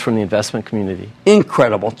response from the investment community.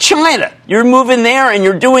 Incredible. China, you're moving there, and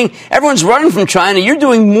everyone's running from China. You're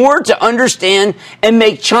doing more to understand and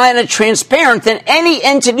make China transparent than any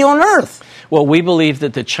entity on earth. Well, we believe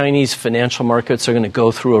that the Chinese financial markets are going to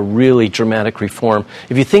go through a really dramatic reform.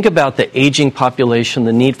 If you think about the aging population,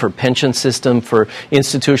 the need for pension system, for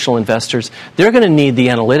institutional investors, they're going to need the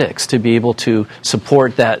analytics to be able to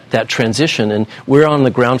support that transition. And we're on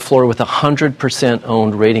the ground floor with a 100%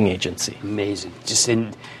 owned rating agency. Amazing.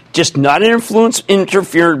 Just not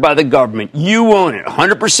interfered by the government. You own it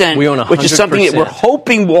 100%. We own 100%. Which is something that we're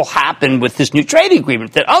hoping will happen with this new trade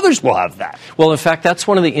agreement, that others will have that. Well, in fact, that's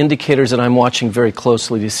one of the indicators that I'm watching very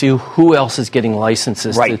closely to see who else is getting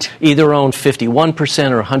licenses to either own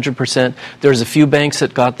 51% or 100%. There's a few banks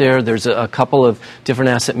that got there. There's a couple of different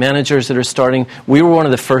asset managers that are starting. We were one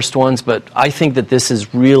of the first ones, but I think that this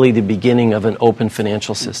is really the beginning of an open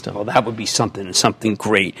financial system. Well, that would be something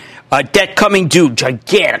great. Debt coming due,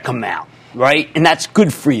 gigantic amount, right? And that's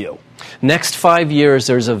good for you. Next 5 years,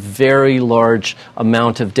 there's a very large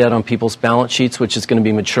amount of debt on people's balance sheets, which is going to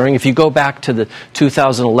be maturing. If you go back to the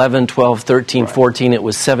 2011, 12, 13, 14, it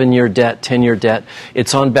was 7-year debt, 10-year debt.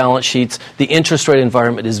 It's on balance sheets. The interest rate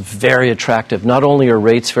environment is very attractive. Not only are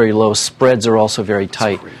rates very low, spreads are also very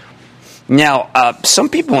tight. Now, some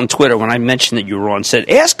people on Twitter, when I mentioned that you were on, said,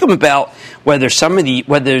 ask them about whether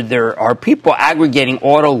there are people aggregating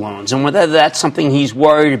auto loans and whether that's something he's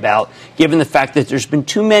worried about, given the fact that there's been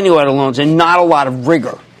too many auto loans and not a lot of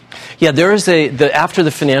rigor. Yeah, there is after the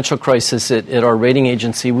financial crisis at our rating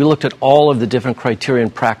agency, we looked at all of the different criteria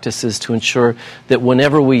and practices to ensure that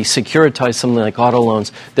whenever we securitize something like auto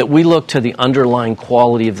loans, that we look to the underlying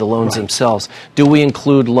quality of the loans themselves. Do we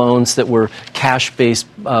include loans that were cash-based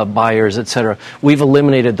buyers, et cetera? We've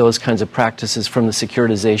eliminated those kinds of practices from the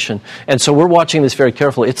securitization. And so we're watching this very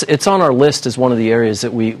carefully. It's on our list as one of the areas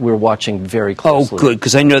that we're watching very closely. Oh, good,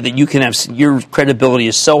 because I know that you can your credibility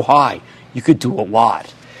is so high, you could do a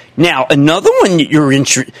lot. Now, another one that you're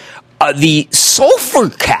interested, the sulfur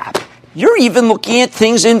cap. You're even looking at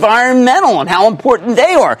things environmental and how important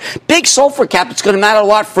they are. Big sulfur cap, it's going to matter a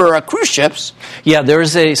lot for cruise ships. Yeah,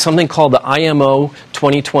 there's something called the IMO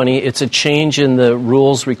 2020. It's a change in the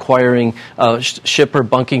rules requiring shipper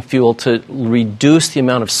bunking fuel to reduce the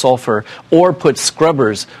amount of sulfur or put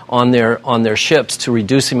scrubbers on their ships to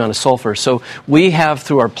reduce the amount of sulfur. So we have,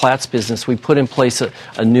 through our Platts business, we put in place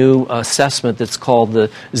a new assessment that's called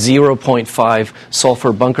the 0.5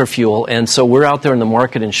 sulfur bunker fuel. And so we're out there in the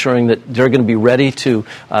market ensuring that they're going to be ready to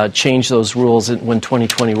change those rules when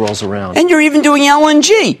 2020 rolls around. And you're even doing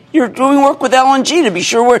LNG. You're doing work with LNG to be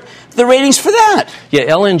sure we're the ratings for that. Yeah,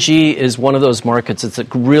 LNG is one of those markets. It's a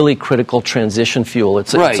really critical transition fuel.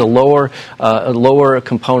 It's a lower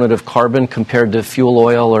component of carbon compared to fuel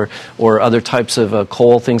oil or other types of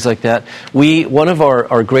coal, things like that. One of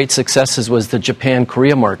our great successes was the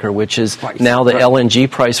Japan-Korea marker, which is now the LNG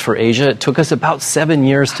price for Asia. It took us about 7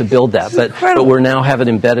 years to build that, but we're now have it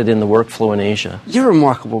embedded in the workflow in Asia. You're a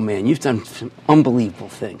remarkable man. You've done some unbelievable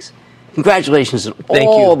things. Congratulations on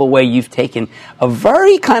all the way you've taken a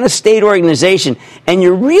very kind of state organization, and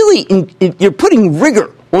you're really you're putting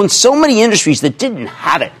rigor on so many industries that didn't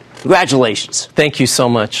have it. Congratulations. Thank you so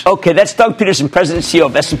much. Okay, that's Doug Peterson, President and CEO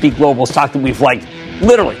of S&P Global. Stock that we've liked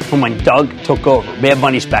literally from when Doug took over. Mad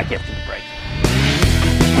Money's back after the break.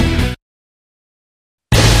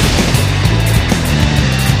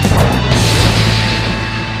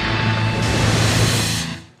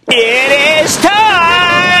 It is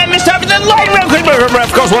time! It's time for the light round.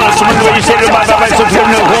 Of course,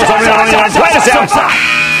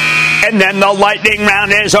 and then the lightning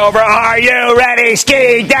round is over. Are you ready?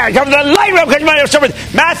 Ski down. Come to the light round.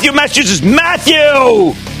 Matthew, Massachusetts.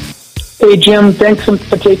 Matthew! Hey, Jim, thanks for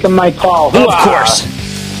taking my call. Of course.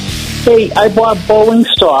 Hey, I bought Boeing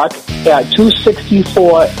stock at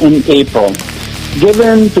 $264 in April.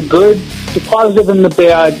 Given the good, the positive, and the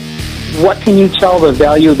bad, what can you tell the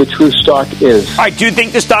value of the true stock is? I do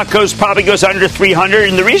think the stock probably goes under 300,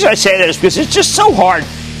 and the reason I say that is because it's just so hard.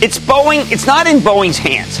 It's Boeing. It's not in Boeing's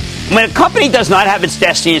hands. When a company does not have its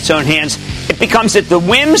destiny in its own hands, it becomes at the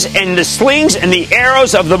whims and the slings and the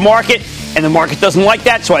arrows of the market, and the market doesn't like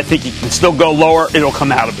that, so I think it can still go lower. It'll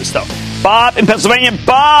come out of it, though. Bob in Pennsylvania.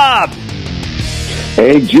 Bob!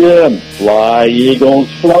 Hey, Jim. Fly, Eagles,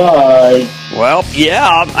 fly. Well,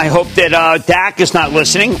 yeah, I hope that Dak is not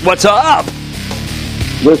listening. What's up?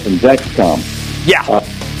 Listen, Dexcom. Yeah.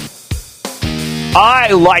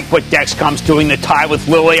 I like what Dexcom's doing, the tie with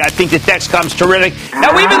Lilly. I think that Dexcom's terrific.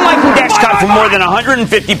 Now, we've been liking Dexcom for more than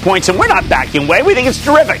 150 points, and we're not backing away. We think it's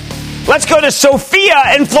terrific. Let's go to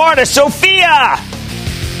Sophia in Florida. Sophia!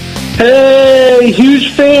 Hey,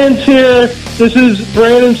 huge fans here. This is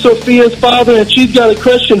Brandon, Sophia's father, and she's got a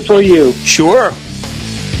question for you. Sure.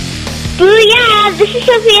 Booyah! This is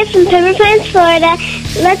Sophia from Pepper Pines, Florida.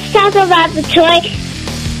 Let's talk about the toy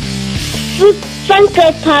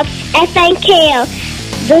Funko Pops, F-N-K-O.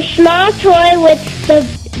 The small toy with the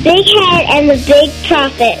big head and the big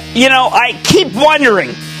profit. You know, I keep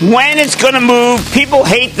wondering when it's going to move. People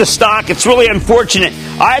hate the stock. It's really unfortunate.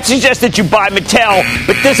 I'd suggest that you buy Mattel,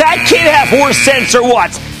 but does that kid have horse sense or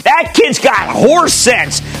what? That kid's got horse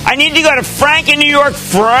sense. I need to go to Frank in New York.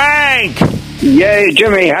 Frank! Yay,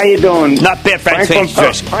 Jimmy, how you doing? Not bad, Frank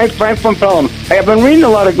from Pelham. Hey, I've been reading a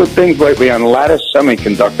lot of good things lately on Lattice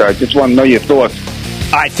Semiconductor. I just want to know your thoughts.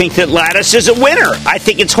 I think that Lattice is a winner. I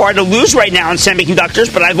think it's hard to lose right now in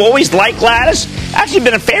semiconductors, but I've always liked Lattice. Actually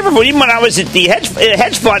been a favorite even when I was at the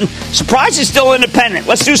hedge fund. Surprised it's still independent.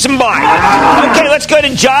 Let's do some buying. Okay, let's go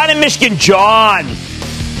to John in Michigan. John.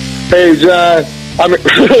 Hey, John. Hey,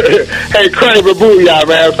 Cramer, booyah,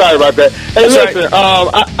 man. Sorry about that. Hey, that's listen,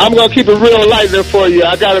 right. I'm going to keep it real light there for you.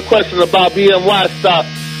 I got a question about BNY stock.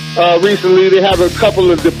 Recently, they have a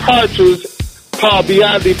couple of departures. Paul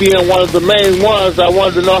Biondi being one of the main ones. I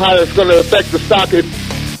wanted to know how it's going to affect the stock.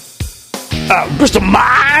 Bristol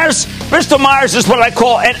Myers? Bristol Myers is what I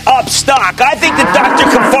call an up stock. I think that Dr.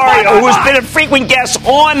 Cafario, who has been a frequent guest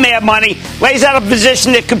on Mad Money, lays out a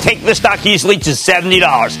position that could take the stock easily to $70.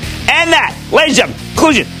 And that, ladies and gentlemen,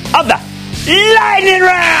 conclusion of the Lightning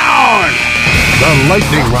Round. The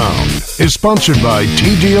Lightning Round is sponsored by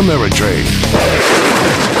TD Ameritrade.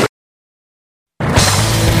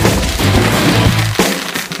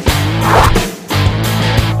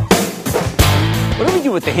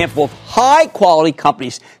 With a handful of high-quality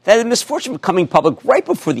companies that had the misfortune of becoming public right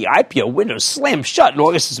before the IPO window slammed shut in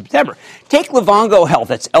August and September. Take Livongo Health,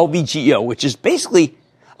 that's LVGO, which is basically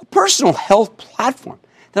a personal health platform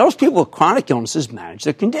that helps people with chronic illnesses manage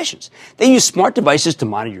their conditions. They use smart devices to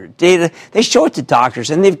monitor your data, they show it to doctors,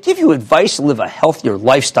 and they give you advice to live a healthier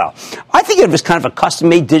lifestyle. I think of it as kind of a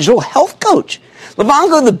custom-made digital health coach.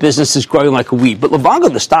 Livongo, the business, is growing like a weed, but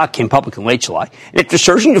Livongo, the stock, came public in late July, and after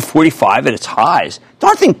surging to 45 at its highs,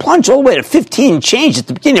 darn thing plunged all the way to 15 and change at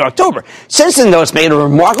the beginning of October. Since then, though, it's made a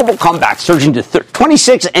remarkable comeback, surging to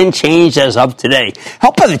 26 and change as of today,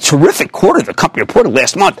 helped by the terrific quarter the company reported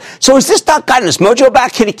last month. So has this stock gotten its mojo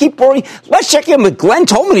back? Can it keep roaring? Let's check in with Glenn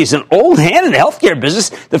Tolman. He's an old hand in the healthcare business,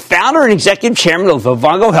 the founder and executive chairman of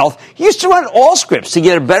Livongo Health. He used to run Allscripts to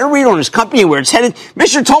get a better read on his company and where it's headed.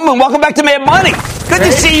 Mr. Tolman, welcome back to Mad Money. Good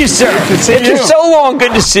to see you, sir. Good to see you. It's been so long.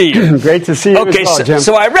 Good to see you. Great to see you as well, Jim.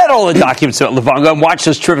 So I read all the documents about Livongo and watched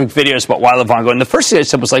those terrific videos about why Livongo. And the first thing I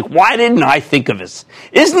said was like, why didn't I think of this?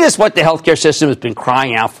 Isn't this what the healthcare system has been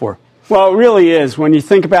crying out for? Well, it really is. When you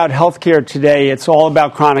think about healthcare today, it's all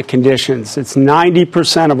about chronic conditions. It's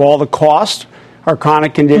 90% of all the cost are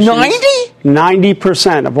chronic conditions.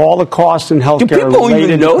 90% of all the costs in healthcare are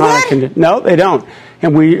related to chronic conditions. No, they don't.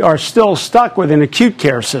 And we are still stuck with an acute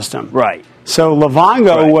care system. Right. So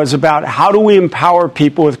Livongo was about how do we empower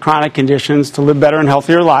people with chronic conditions to live better and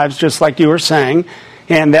healthier lives, just like you were saying.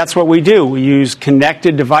 And that's what we do. We use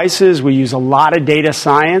connected devices. We use a lot of data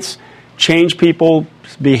science, change people's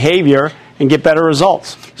behavior, and get better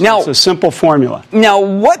results. So now, it's a simple formula. Now,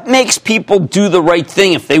 what makes people do the right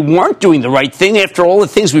thing if they weren't doing the right thing after all the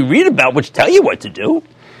things we read about, which tell you what to do?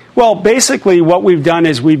 Well, basically, what we've done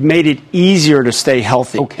is we've made it easier to stay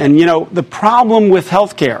healthy. Okay. And, you know, the problem with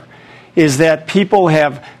healthcare is that people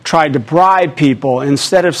have tried to bribe people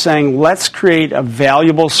instead of saying, let's create a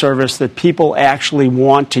valuable service that people actually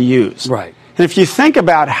want to use. Right. And if you think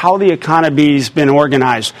about how the economy's been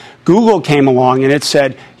organized, Google came along and it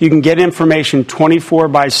said you can get information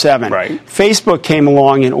 24/7. Right. Facebook came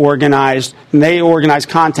along and they organized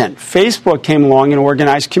content. Facebook came along and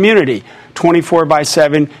organized community.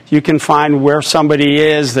 24/7, you can find where somebody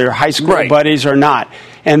is, their high school buddies or not.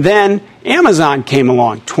 And then Amazon came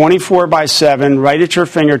along, 24/7, right at your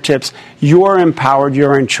fingertips. You're empowered,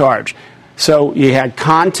 you're in charge. So you had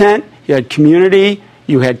content, you had community,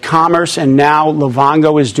 you had commerce, and now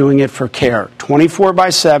Livongo is doing it for care.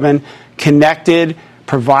 24/7, connected,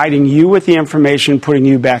 providing you with the information, putting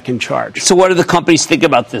you back in charge. So what do the companies think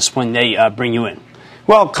about this when they bring you in?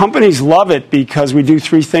 Well, companies love it because we do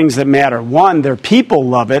three things that matter. One, their people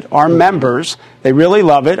love it. Our members, they really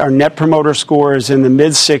love it. Our Net Promoter Score is in the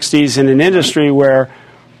mid-60s in an industry where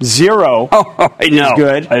 0 is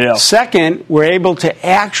good. I know. Second, we're able to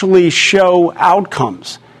actually show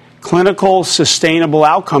outcomes, clinical, sustainable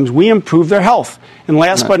outcomes. We improve their health. And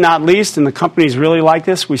last but not least, and the companies really like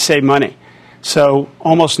this, we save money. So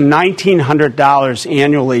almost $1,900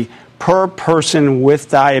 annually per person with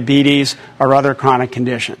diabetes or other chronic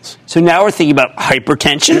conditions. So now we're thinking about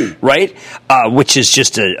hypertension, right? Which is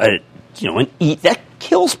just an eat that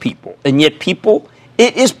kills people, and yet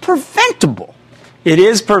it is preventable. It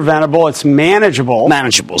is preventable. It's manageable.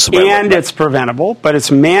 Manageable, and it's preventable, but it's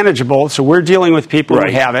manageable. So we're dealing with people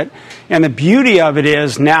who have it, and the beauty of it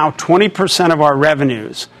is now 20% of our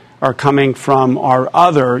revenues are coming from our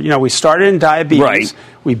other. We started in diabetes.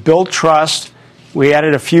 We built trust. We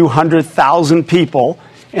added a few 100,000 people,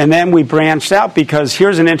 and then we branched out because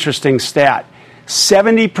here's an interesting stat.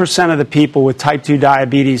 70% of the people with type 2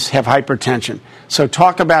 diabetes have hypertension. So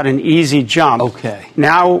talk about an easy jump. Okay.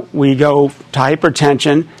 Now we go to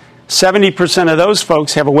hypertension. 70% of those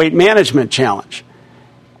folks have a weight management challenge.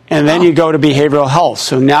 And then you go to behavioral health.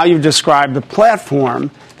 So now you've described the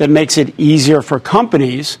platform that makes it easier for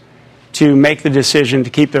companies to make the decision to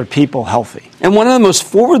keep their people healthy. And one of the most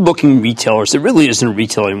forward-looking retailers, that really isn't a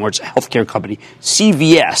retailer anymore, it's a healthcare company,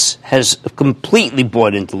 CVS, has completely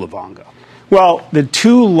bought into Livongo. Well, the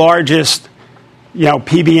two largest,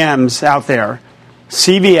 PBMs out there,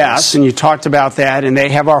 CVS, and you talked about that, and they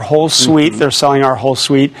have our whole suite. They're selling our whole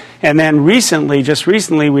suite. And then just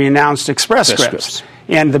recently, we announced Express Scripts.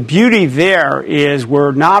 And the beauty there is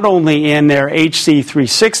we're not only in their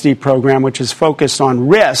HC360 program, which is focused on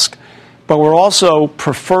risk, but we're also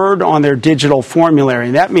preferred on their digital formulary.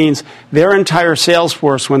 And that means their entire sales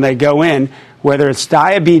force, when they go in, whether it's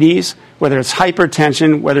diabetes, whether it's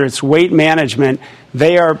hypertension, whether it's weight management,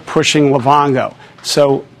 they are pushing Livongo.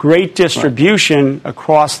 So great distribution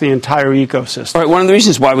across the entire ecosystem. All right, one of the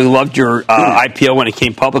reasons why we loved your IPO when it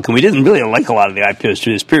came public, and we didn't really like a lot of the IPOs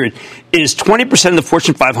through this period, is 20% of the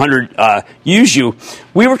Fortune 500 use you.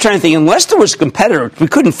 We were trying to think, unless there was a competitor we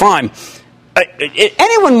couldn't find,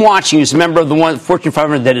 anyone watching who's a member of the Fortune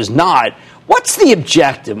 500 that is not, what's the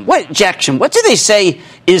objection? What do they say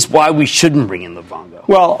is why we shouldn't bring in Livongo?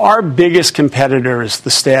 Well, our biggest competitor is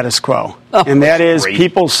the status quo. And that is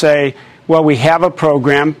people say, well, we have a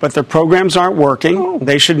program, but their programs aren't working.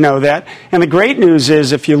 They should know that. And the great news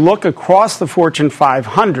is if you look across the Fortune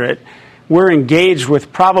 500, we're engaged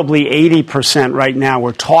with probably 80% right now.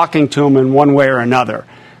 We're talking to them in one way or another.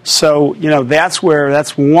 So, that's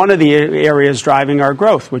one of the areas driving our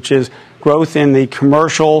growth, which is growth in the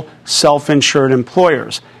commercial self-insured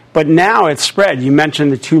employers. But now it's spread. You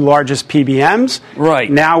mentioned the two largest PBMs. Right.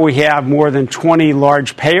 Now we have more than 20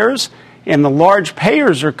 large payers. And the large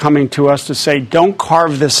payers are coming to us to say, don't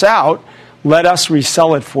carve this out. Let us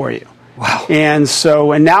resell it for you. Wow. And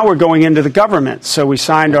now we're going into the government. So we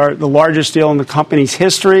signed the largest deal in the company's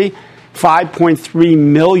history. 5.3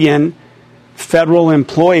 million federal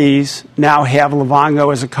employees now have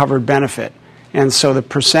Livongo as a covered benefit. And so the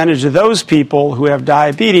percentage of those people who have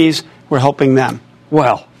diabetes, we're helping them.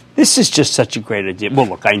 Well, this is just such a great idea. Well,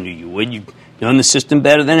 look, I knew you would. You know the system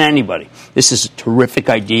better than anybody. This is a terrific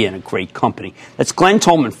idea and a great company. That's Glenn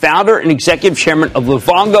Tolman, founder and executive chairman of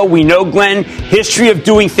Livongo. We know Glenn, history of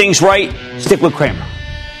doing things right. Stick with Cramer.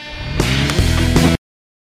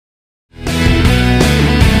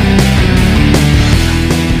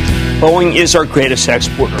 Boeing is our greatest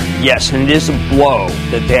exporter. Yes, and it is a blow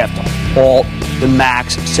that they have to halt the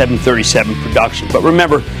MAX 737 production. But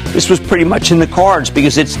remember, this was pretty much in the cards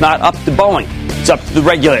because it's not up to Boeing. It's up to the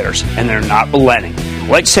regulators, and they're not relenting.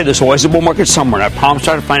 Like I said, there's always a bull market somewhere, and I promise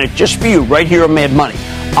I'll find it just for you right here on Mad Money.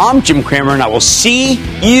 I'm Jim Cramer, and I will see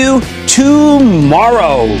you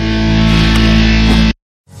tomorrow.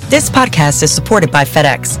 This podcast is supported by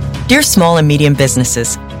FedEx. Dear small and medium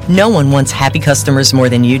businesses, no one wants happy customers more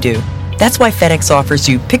than you do. That's why FedEx offers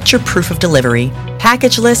you picture proof of delivery,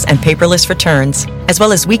 packageless and paperless returns, as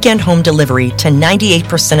well as weekend home delivery to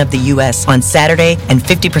 98% of the U.S. on Saturday and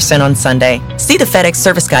 50% on Sunday. See the FedEx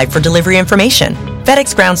service guide for delivery information.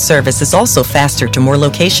 FedEx Ground service is also faster to more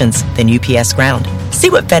locations than UPS Ground.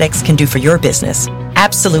 See what FedEx can do for your business.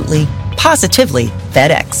 Absolutely, positively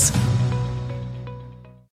FedEx.